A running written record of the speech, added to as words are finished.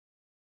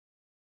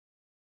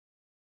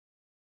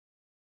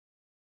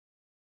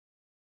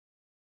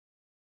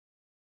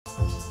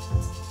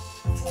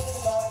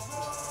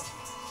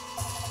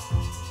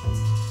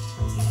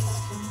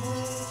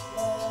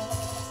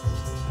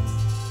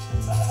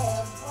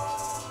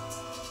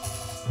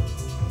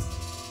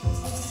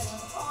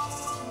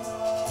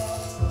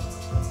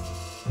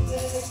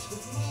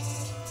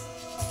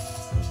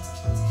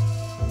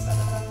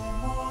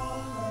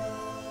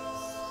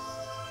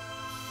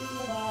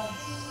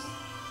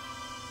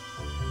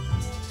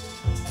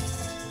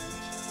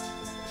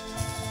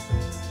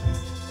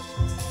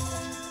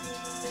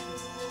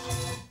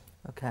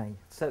Okay,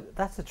 so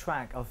that's a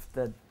track of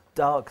the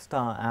Dark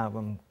Star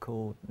album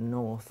called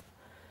North,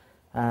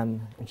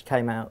 which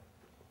came out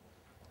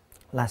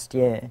last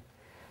year.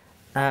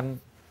 The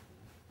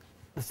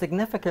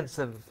significance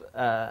of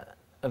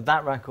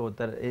that record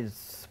that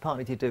is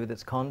partly to do with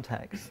its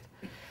context.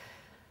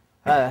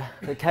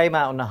 It came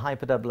out on a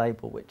hyperdub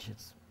label, which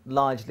is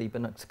largely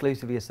but not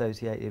exclusively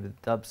associated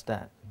with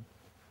dubstep,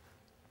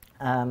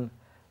 and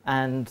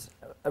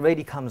it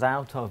really comes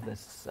out of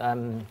this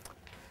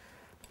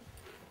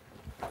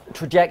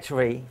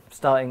trajectory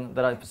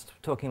that I was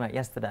talking about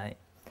yesterday,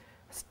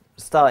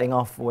 starting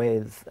off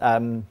with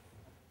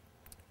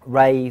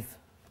rave,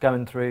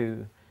 going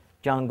through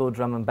jungle,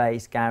 drum and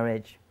bass,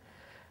 garage,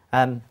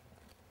 and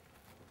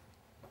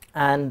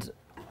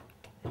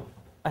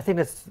I think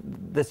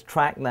this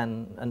track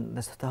then, and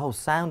the whole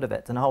sound of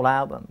it, and the whole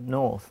album,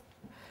 North,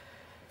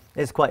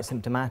 is quite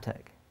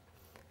symptomatic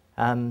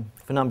for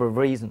a number of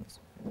reasons.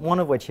 One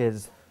of which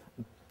is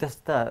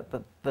just the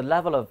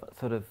level of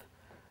sort of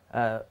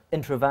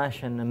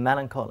introversion and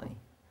melancholy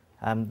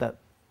that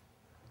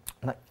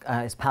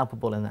is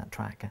palpable in that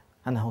track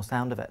and the whole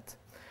sound of it.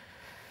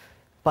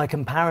 By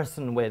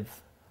comparison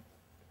with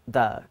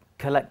the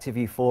collective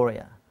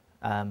euphoria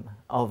that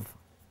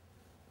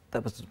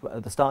was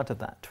at the start of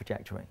that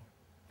trajectory.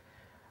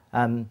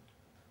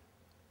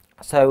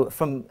 So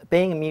from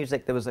being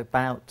music that was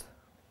about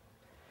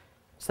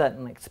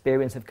certain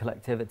experience of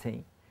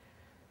collectivity,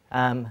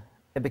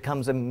 it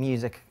becomes a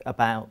music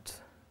about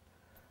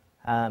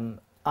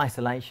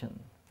isolation,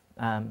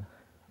 a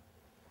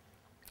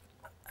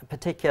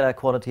particular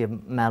quality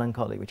of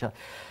melancholy, which I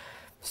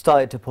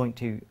started to point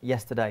to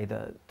yesterday,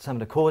 some of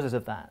the causes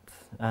of that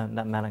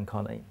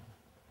melancholy,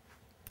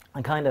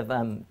 and kind of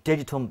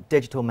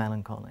digital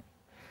melancholy.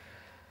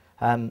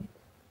 And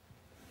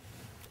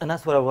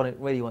that's what I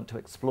really want to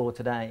explore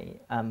today,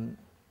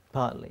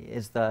 partly,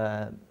 is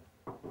the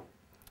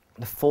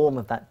form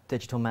of that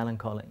digital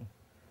melancholy,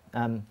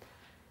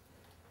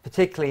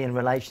 particularly in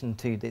relation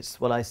to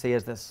this, what I see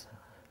as this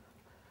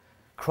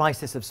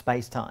crisis of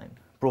space-time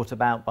brought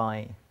about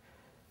by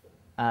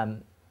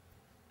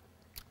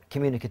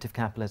communicative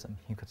capitalism,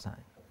 you could say.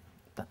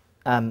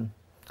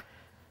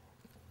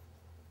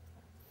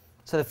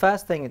 So the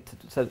first thing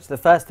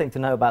to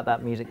know about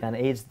that music then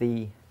is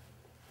the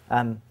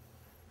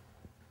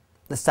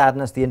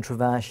sadness, the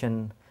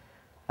introversion,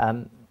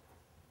 the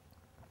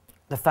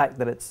fact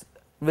that it's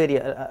really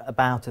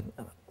about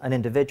an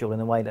individual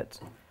in a way that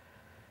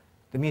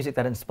the music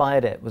that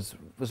inspired it was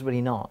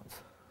really not.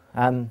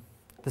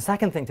 The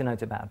second thing to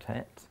note about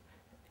it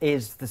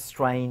is the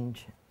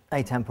strange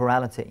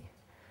atemporality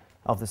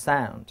of the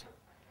sound.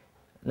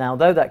 Now,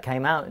 though that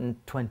came out in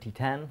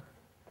 2010,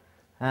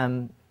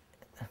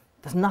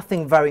 there's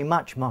nothing very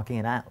much marking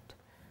it out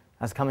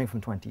as coming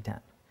from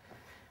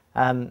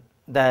 2010.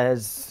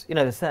 There's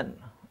certain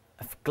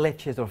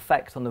glitches or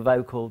effects on the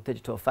vocal,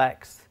 digital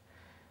effects,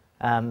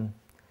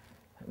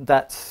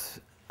 that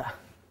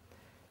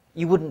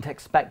you wouldn't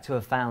expect to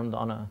have found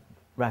on a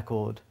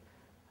record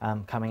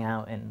coming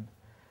out in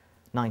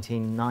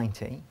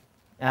 1990,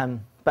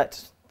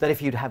 but that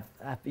if you'd have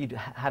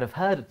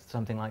heard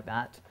something like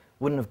that,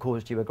 wouldn't have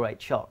caused you a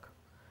great shock.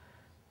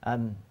 I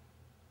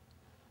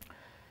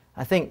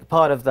think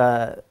part of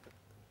the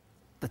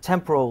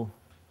temporal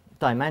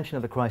dimension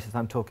of the crisis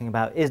I'm talking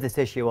about is this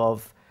issue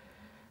of,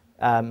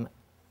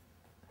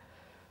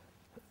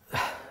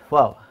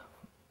 well,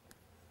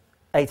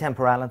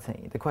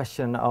 atemporality, the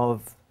question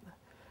of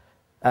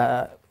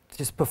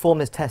just perform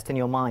this test in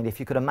your mind. If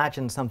you could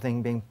imagine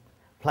something being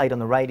played on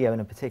the radio in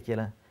a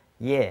particular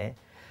year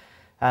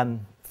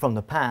from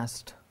the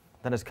past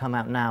that has come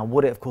out now,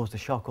 would it have caused a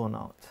shock or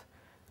not?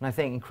 And I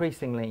think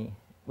increasingly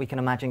we can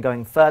imagine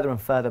going further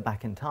and further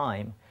back in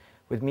time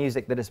with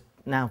music that is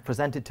now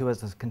presented to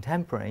us as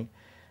contemporary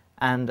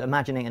and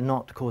imagining it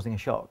not causing a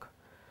shock.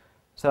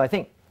 So I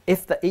think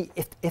if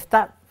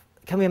that,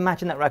 can we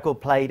imagine that record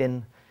played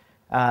in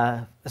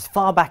as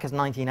far back as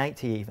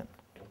 1980 even,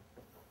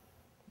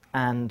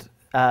 and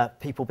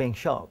people being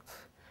shocked,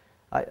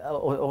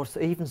 or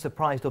even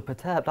surprised or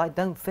perturbed? I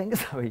don't think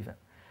so even.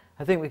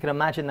 I think we can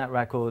imagine that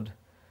record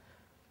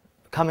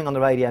coming on the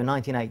radio in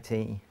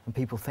 1980 and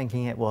people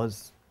thinking it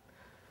was,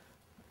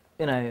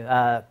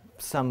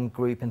 some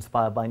group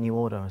inspired by New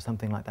Order or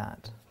something like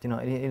that.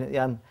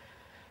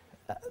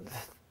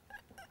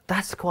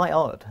 That's quite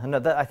odd, and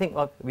I think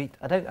we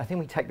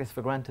take this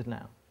for granted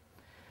now.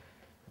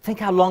 Think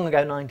how long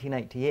ago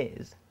 1980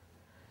 is.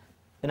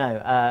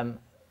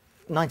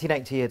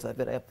 1980 years.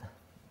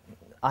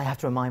 I have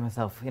to remind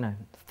myself,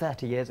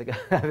 30 years ago,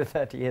 over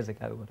 30 years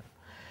ago, whatever.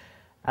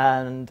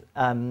 And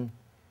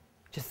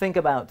just think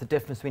about the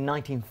difference between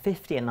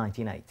 1950 and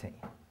 1980.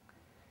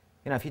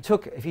 If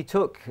you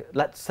took,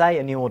 let's say,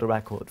 a New Order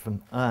record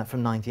from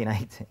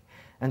 1980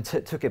 and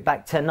took it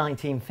back to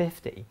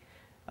 1950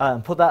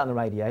 and put that on the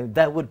radio,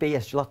 there would be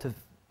a lot of,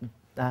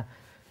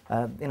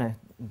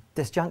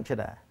 disjuncture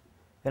there.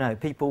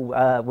 People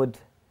would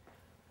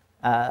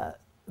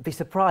be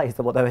surprised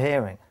at what they were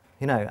hearing.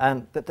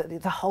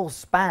 The whole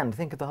span.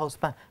 Think of the whole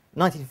span.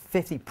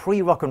 1950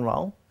 pre-rock and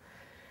roll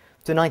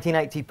to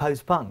 1980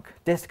 post-punk,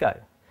 disco,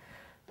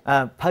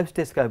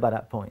 post-disco by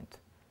that point.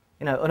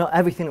 You know, not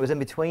everything that was in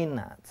between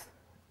that.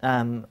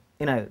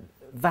 You know,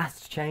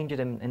 vast changes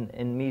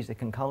in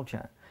music and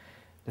culture.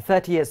 The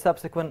 30 years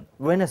subsequent,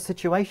 we're in a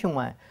situation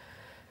where,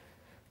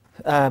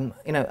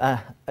 you know,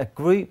 a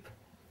group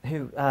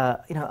who,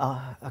 you know,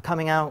 are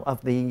coming out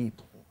of the,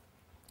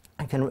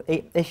 and can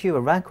issue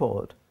a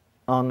record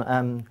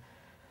on,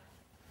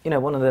 you know,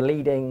 one of the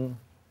leading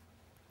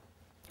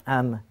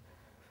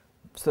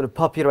sort of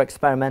popular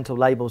experimental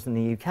labels in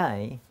the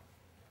UK,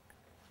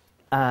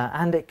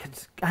 and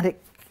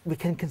we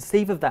can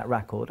conceive of that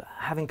record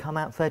having come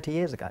out 30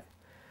 years ago.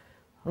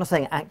 I'm not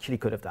saying it actually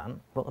could have done,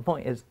 but the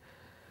point is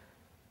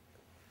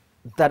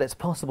that it's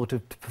possible to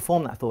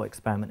perform that thought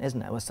experiment,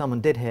 isn't it? Where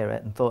someone did hear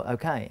it and thought,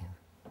 okay.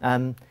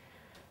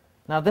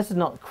 Now, this is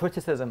not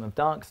criticism of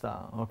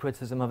Darkstar or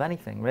criticism of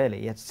anything,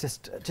 really. It's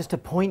just to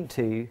point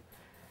to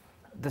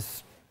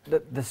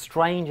the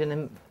strange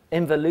and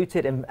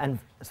involuted and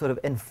sort of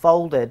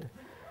enfolded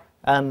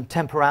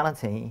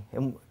temporality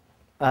in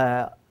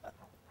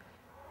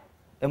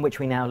which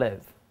we now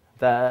live.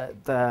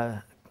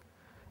 The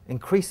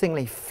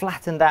increasingly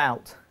flattened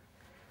out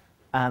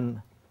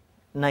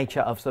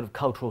nature of sort of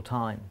cultural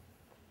time.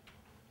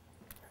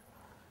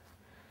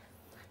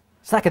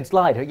 Second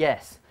slide, oh,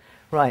 yes.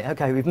 Right,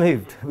 okay, we've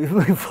moved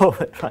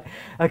forward, right.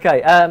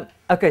 Okay,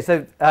 okay,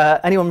 so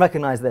anyone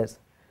recognize this?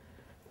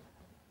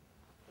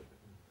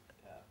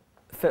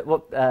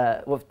 What do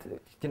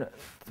you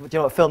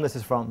know what film this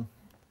is from?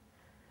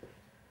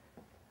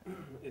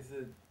 Is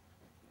it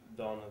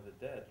Dawn of the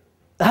Dead?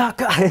 Oh,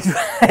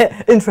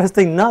 God,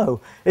 interesting.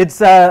 No, it's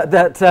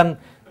that's no,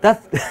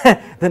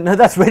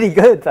 that's really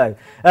good though.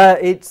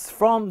 It's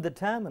from The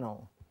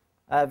Terminal.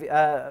 Have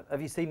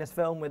you seen this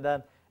film? With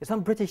it's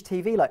on British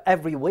TV like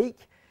every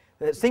week.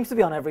 It seems to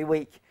be on every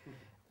week,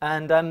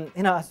 and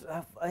you know,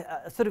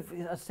 I sort of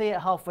see it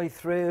halfway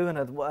through, and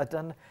I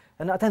don't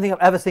think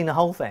I've ever seen the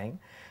whole thing.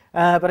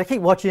 But I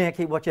keep watching it,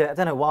 I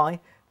don't know why.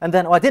 And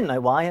then, I didn't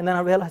know why, and then I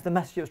realized the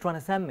message it was trying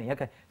to send me.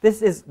 Okay,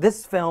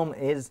 this film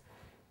is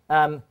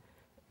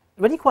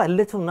really quite a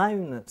little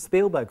known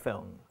Spielberg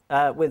film,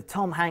 with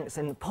Tom Hanks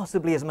in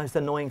possibly his most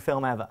annoying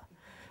film ever,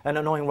 an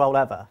annoying role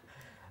ever.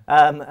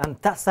 And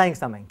that's saying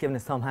something, given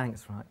it's Tom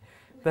Hanks, right?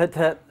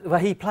 But where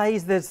he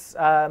plays this,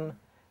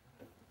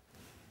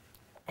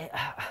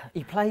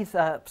 he plays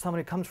someone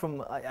who comes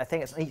from, I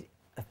think it's a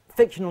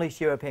fictional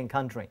East European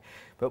country.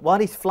 But while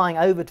he's flying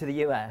over to the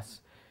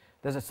US,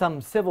 there's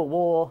some civil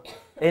war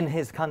in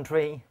his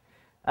country,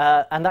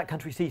 and that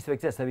country ceases to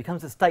exist, so he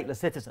becomes a stateless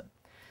citizen.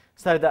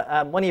 So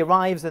that when he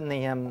arrives in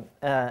the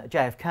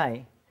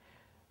JFK,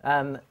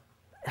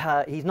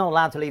 he's not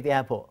allowed to leave the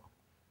airport.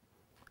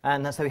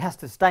 And so he has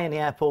to stay in the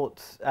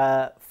airport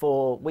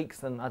for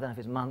weeks, and I don't know if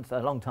it's months, a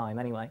long time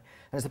anyway.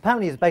 And it's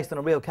apparently it's based on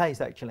a real case,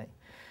 actually.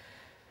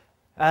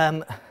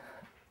 And,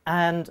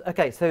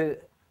 okay, so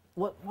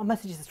what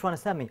message is this trying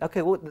to send me?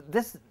 Okay, well,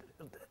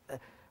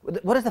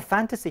 what is the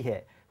fantasy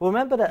here? Well,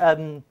 remember that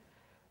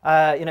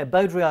you know,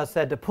 Baudrillard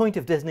said the point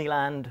of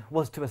Disneyland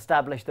was to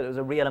establish that it was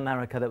a real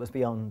America that was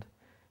beyond,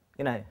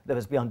 you know, that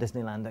was beyond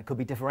Disneyland, that could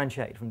be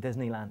differentiated from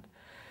Disneyland.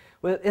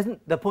 Well,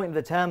 isn't the point of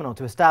The Terminal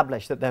to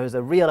establish that there is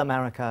a real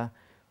America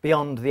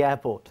beyond the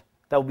airport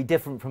that will be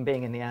different from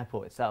being in the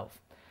airport itself?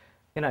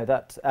 You know,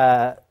 that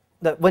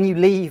that when you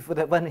leave,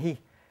 that when he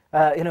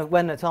you know,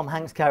 when the Tom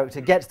Hanks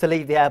character gets to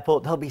leave the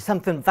airport, there'll be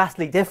something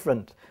vastly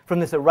different from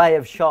this array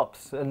of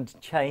shops and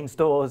chain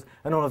stores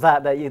and all of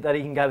that that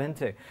he can go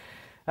into.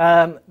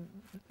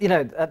 You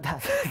know,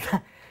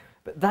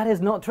 but that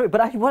is not true.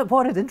 But actually,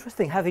 what is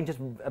interesting, having just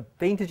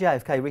been to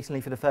JFK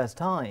recently for the first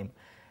time,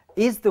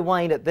 is the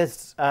way that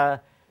this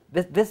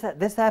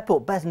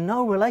airport bears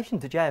no relation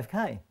to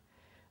JFK,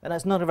 and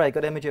that's not a very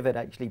good image of it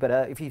actually. But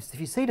if you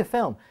see the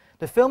film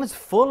is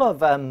full of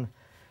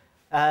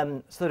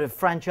sort of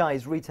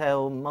franchise,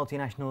 retail,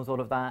 multinationals, all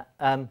of that.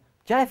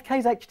 JFK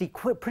is actually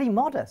pretty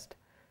modest.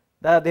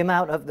 The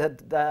amount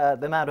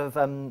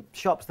of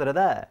shops that are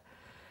there.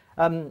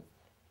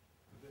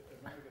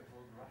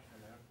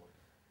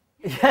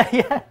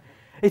 Yeah.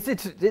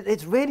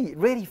 It's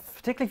really,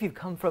 particularly if you've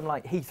come from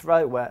like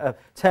Heathrow, where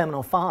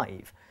Terminal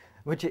 5,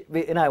 which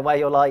you know, where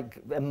you're like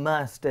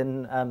immersed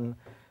in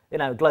you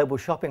know, global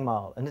shopping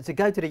mall, and to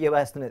go to the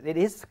US, and it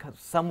is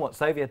somewhat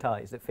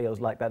Sovietized. It feels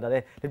like that.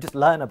 They just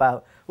learn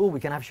about, oh, we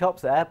can have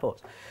shops at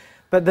airports,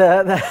 but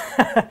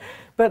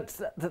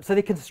so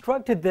they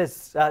constructed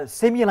this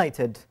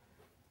simulated,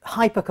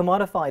 hyper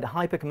commodified,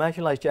 hyper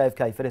commercialized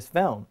JFK for this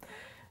film,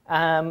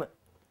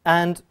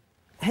 and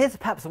here's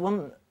perhaps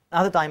one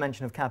other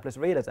dimension of capitalist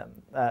realism.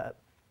 You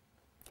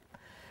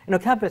know,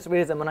 capitalist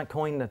realism, when I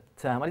coined the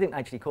term, I didn't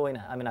actually coin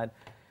it. I mean,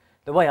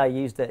 the way I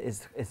used it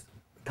is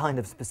kind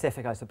of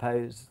specific, I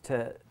suppose,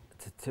 to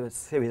a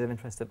series of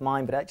interests of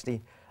mine, but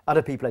actually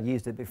other people had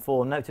used it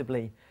before,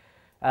 notably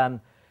a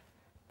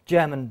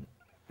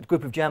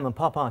group of German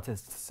pop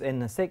artists in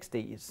the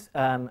 60s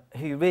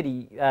who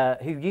really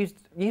who used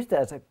it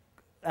as an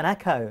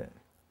echo,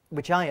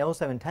 which I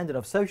also intended,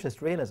 of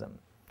socialist realism.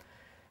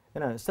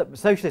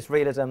 socialist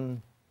realism,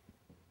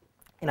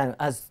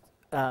 as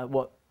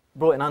what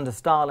brought in under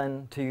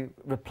Stalin to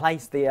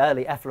replace the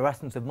early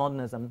efflorescence of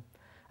modernism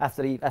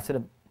after the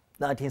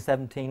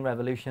 1917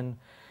 revolution,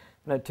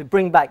 to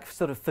bring back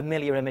sort of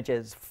familiar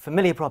images,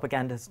 familiar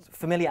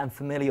and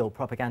familial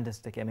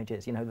propagandistic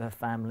images, the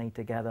family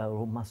together,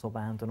 all muscle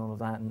bound and all of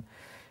that, and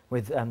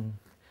with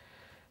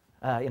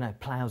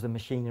ploughs and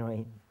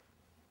machinery.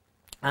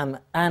 So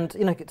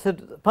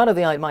part of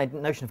my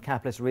notion of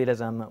capitalist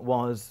realism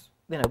was,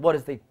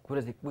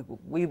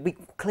 we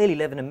clearly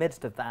live in the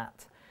midst of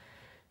that,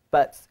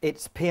 but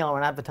it's PR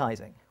and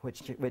advertising,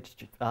 which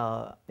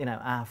are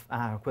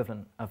our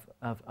equivalent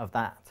of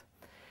that.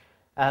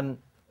 And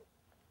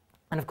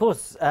of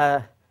course,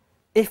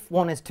 if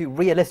one is to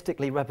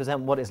realistically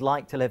represent what it's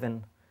like to live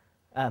in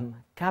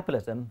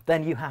capitalism,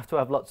 then you have to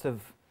have lots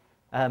of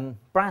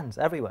brands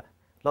everywhere,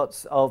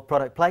 lots of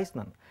product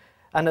placement.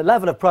 And the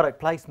level of product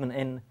placement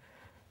in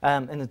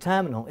the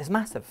terminal is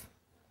massive.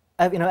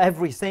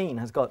 Every scene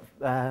has got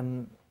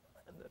him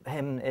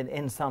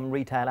in some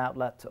retail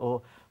outlet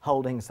or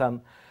holding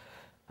some,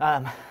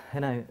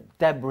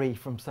 debris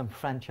from some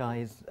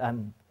franchise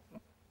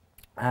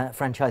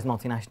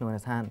multinational in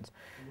his hands.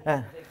 You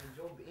have to take a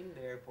job in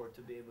the airport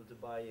to be able to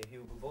buy a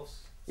Hugo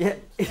Boss. Yeah,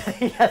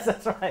 yes,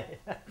 that's right.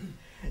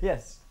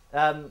 Yes.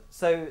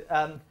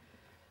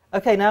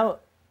 Okay, now,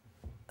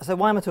 so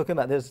why am I talking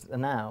about this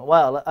now?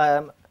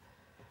 Well,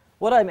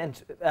 what I'm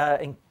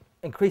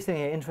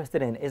increasingly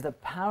interested in is the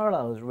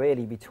parallels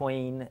really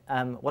between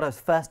what I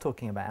was first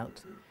talking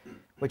about,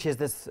 which is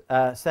this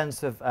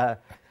sense of,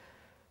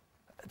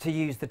 to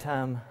use the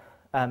term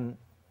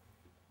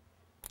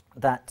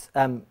that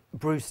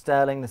Bruce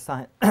Sterling, the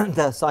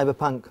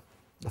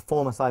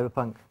former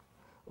cyberpunk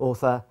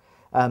author,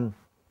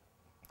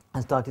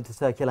 has started to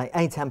circulate,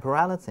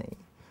 atemporality.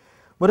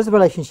 What is the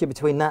relationship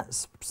between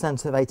that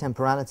sense of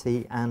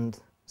atemporality and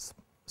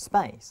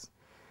space?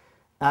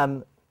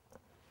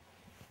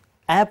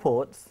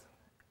 Airports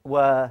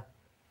were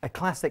a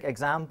classic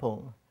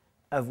example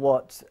of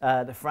what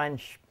the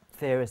French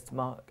theorist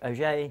Marc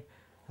Auger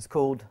has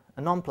called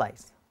a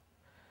non-place.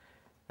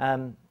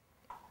 In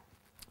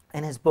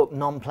his book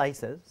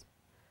Non-Places,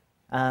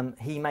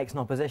 he makes an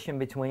opposition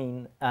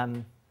between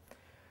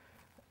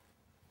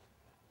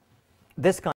this kind